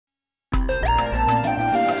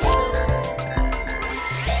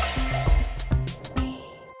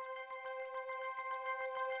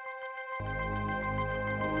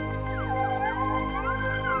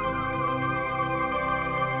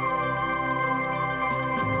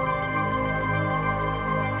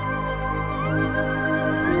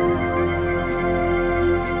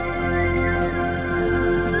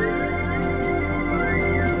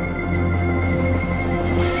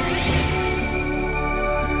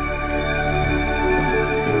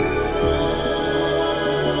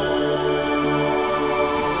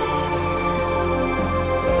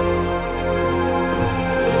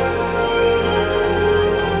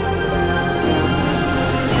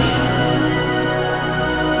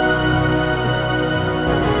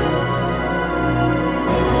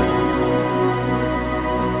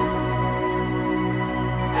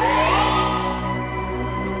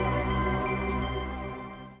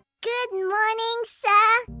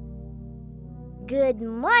Good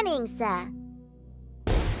morning, sir.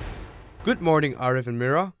 Good morning, Arif and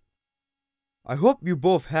Mira. I hope you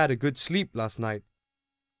both had a good sleep last night,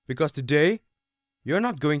 because today, you're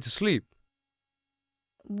not going to sleep.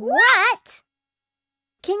 What?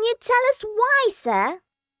 Can you tell us why, sir?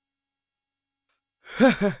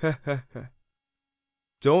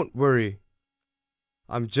 Don't worry.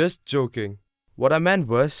 I'm just joking. What I meant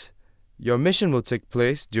was, your mission will take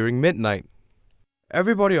place during midnight.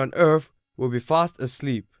 Everybody on Earth will be fast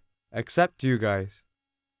asleep, except you guys.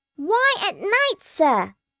 Why at night,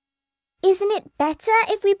 sir? Isn't it better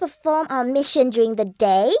if we perform our mission during the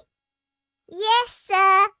day? Yes,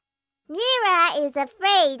 sir. Mira is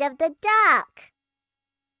afraid of the dark.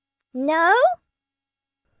 No?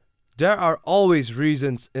 There are always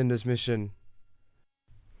reasons in this mission.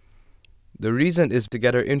 The reason is to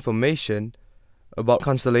gather information about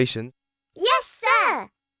constellations. Yes, sir.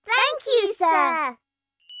 Thank you, sir.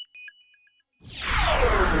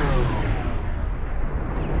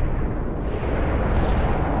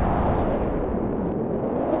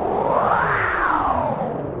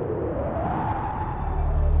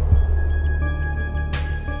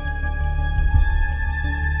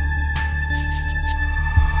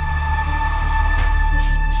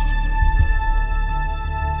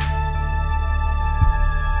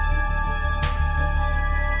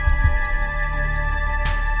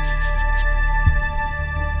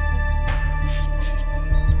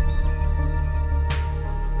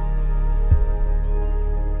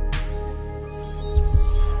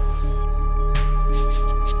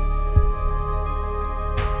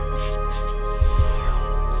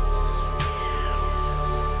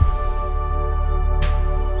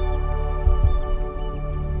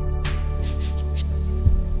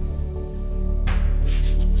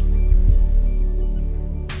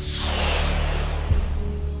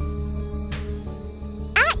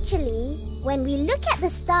 Actually, when we look at the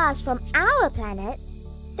stars from our planet,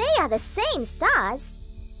 they are the same stars.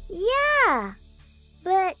 Yeah,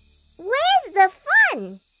 but where's the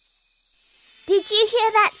fun? Did you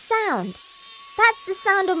hear that sound? That's the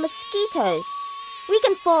sound of mosquitoes. We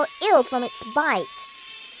can fall ill from its bite.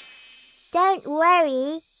 Don't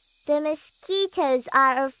worry, the mosquitoes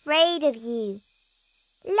are afraid of you.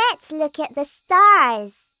 Let's look at the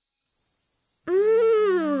stars.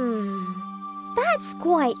 That's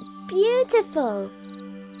quite beautiful.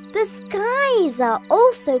 The skies are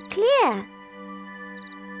also clear.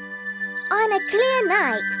 On a clear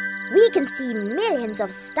night, we can see millions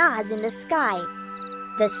of stars in the sky.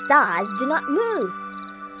 The stars do not move.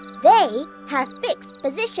 They have fixed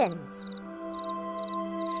positions.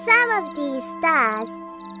 Some of these stars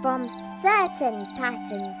form certain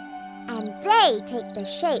patterns, and they take the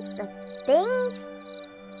shapes of things,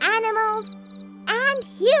 animals, and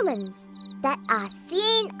humans that are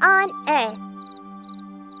seen on Earth.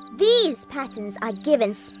 These patterns are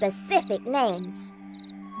given specific names.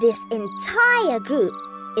 This entire group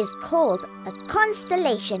is called a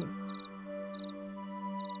constellation.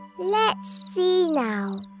 Let's see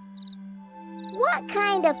now. What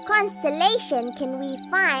kind of constellation can we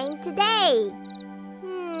find today?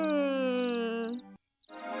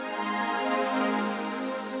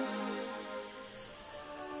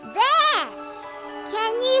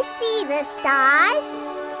 See the stars?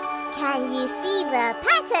 Can you see the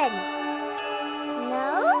pattern?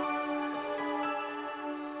 No?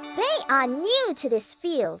 They are new to this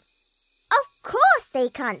field. Of course they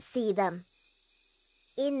can't see them.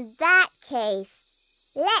 In that case,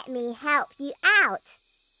 let me help you out.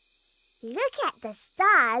 Look at the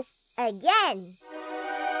stars again.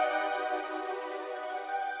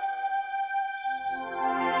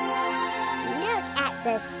 Look at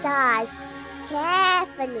the stars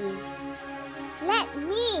carefully. Let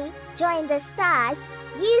me join the stars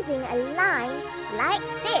using a line like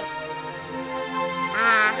this.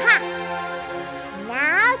 Aha!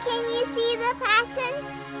 Now can you see the pattern?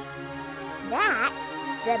 That's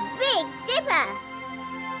the Big Dipper.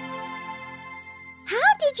 How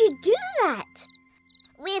did you do that?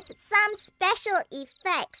 With some special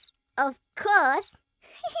effects, of course.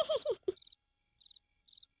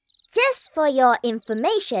 Just for your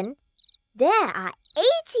information, there are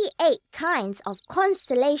 88 kinds of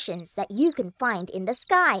constellations that you can find in the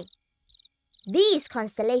sky. These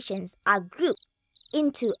constellations are grouped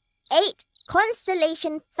into 8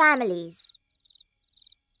 constellation families.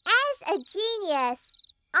 As a genius,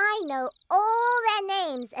 I know all their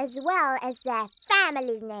names as well as their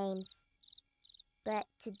family names. But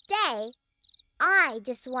today, I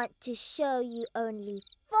just want to show you only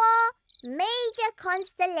 4 major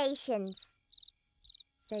constellations.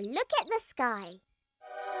 So look at the sky.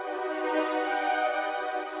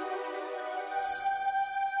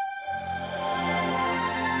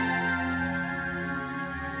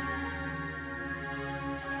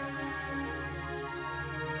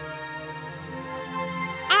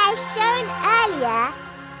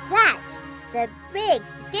 the Big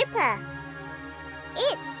Dipper.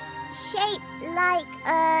 It's shaped like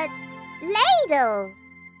a ladle.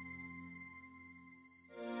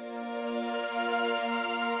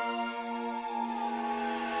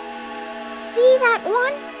 See that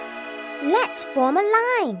one? Let's form a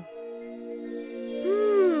line.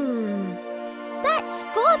 That's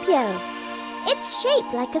Scorpio. It's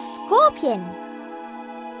shaped like a scorpion.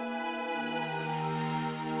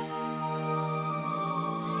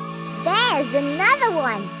 There's another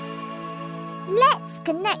one. Let's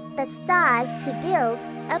connect the stars to build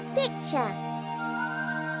a picture.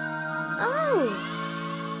 Oh,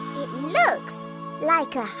 it looks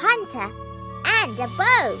like a hunter and a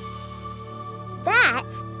bow.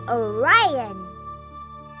 That's Orion.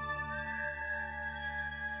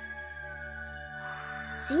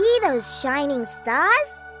 See those shining stars?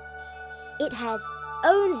 It has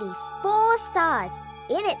only 4 stars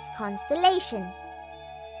in its constellation.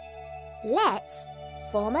 Let's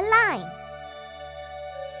form a line.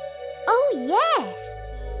 Oh yes!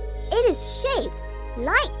 It is shaped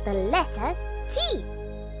like the letter T.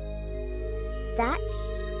 That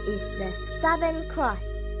is the Southern Cross.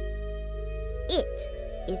 It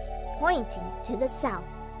is pointing to the south.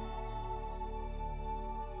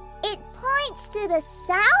 It points to the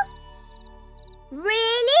south?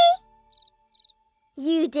 Really?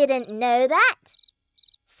 You didn't know that?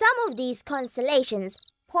 Some of these constellations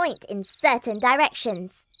point in certain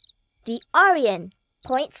directions. The Orion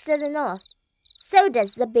points to the north. So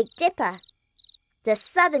does the Big Dipper. The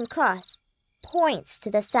Southern Cross points to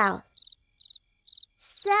the south.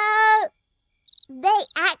 So, they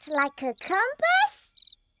act like a compass?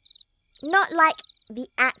 Not like the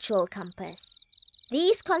actual compass.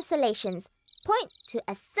 These constellations point to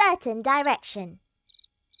a certain direction.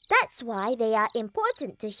 That's why they are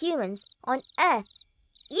important to humans on Earth,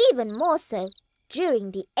 even more so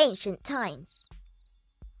during the ancient times.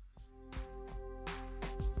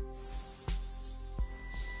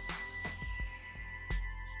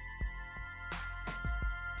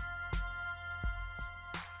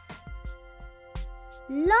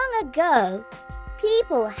 Long ago,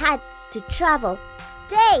 people had to travel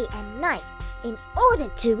day and night in order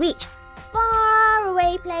to reach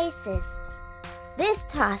faraway places. This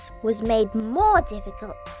task was made more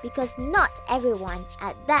difficult because not everyone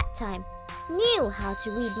at that time knew how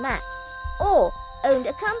to read maps or owned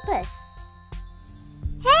a compass.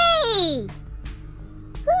 Hey!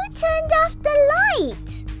 Who turned off the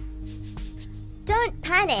light? Don't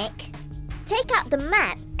panic. Take out the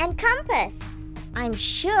map and compass. I'm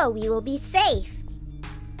sure we will be safe.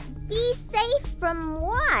 Be safe from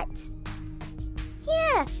what?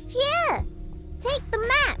 Here. Take the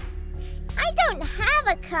map. I don't have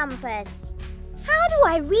a compass. How do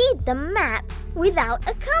I read the map without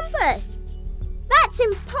a compass? That's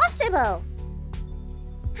impossible.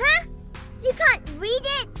 Huh? You can't read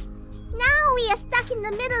it? Now we are stuck in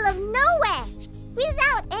the middle of nowhere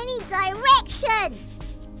without any direction.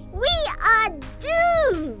 We are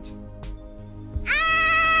doomed. Ah!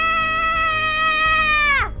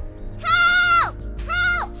 Help!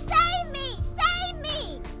 Help! Save me! Save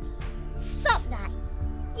me! Stop that.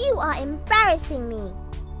 You are embarrassing me.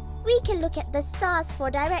 We can look at the stars for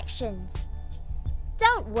directions.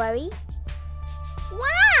 Don't worry.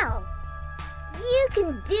 Wow! You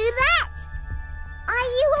can do that? Are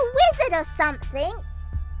you a wizard or something?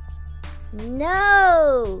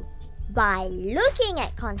 No. By looking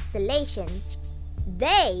at constellations,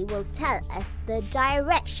 they will tell us the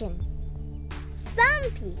direction.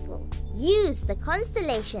 Some people use the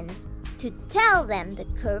constellations to tell them the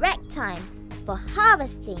correct time for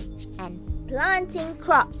harvesting and planting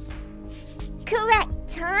crops. Correct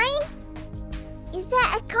time? Is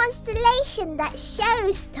there a constellation that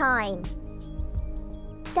shows time?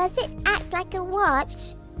 Does it act like a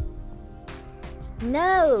watch?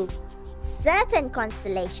 No. Certain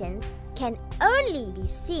constellations can only be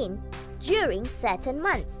seen during certain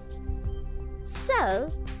months. So,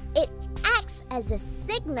 it acts as a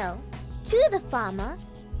signal to the farmer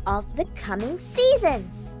of the coming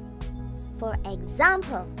seasons. For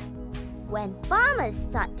example, when farmers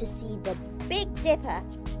start to see the Big Dipper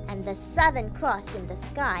and the Southern Cross in the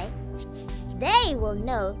sky, they will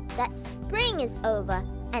know that spring is over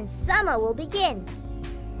and summer will begin.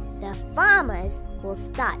 The farmers will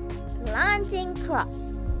start planting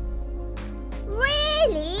crops.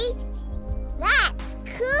 Really? That's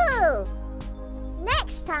cool!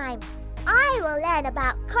 Next time, I will learn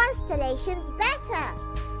about constellations better.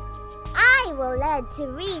 I will learn to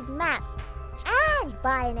read maps and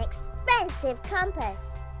buy an expensive compass.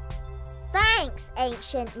 Thanks,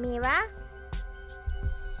 Ancient Mira.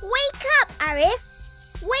 Wake up, Arif!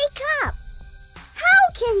 Wake up!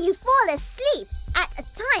 can you fall asleep at a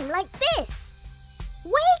time like this?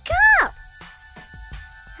 Wake up!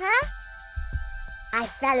 Huh? I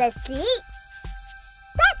fell asleep?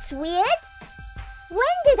 That's weird.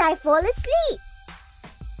 When did I fall asleep?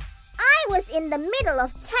 I was in the middle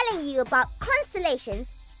of telling you about constellations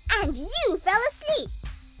and you fell asleep.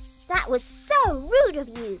 That was so rude of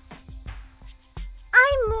you.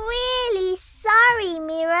 I'm really sorry,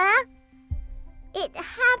 Mira. It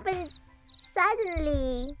happened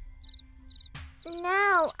suddenly.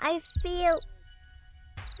 Now I feel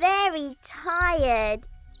very tired.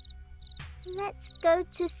 Let's go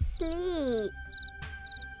to sleep.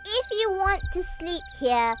 If you want to sleep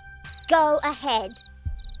here, go ahead.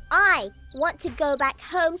 I want to go back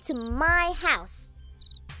home to my house.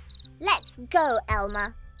 Let's go,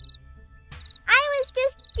 Elma. I was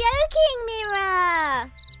just joking,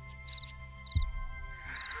 Mira.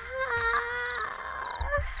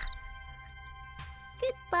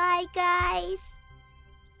 Goodbye, guys.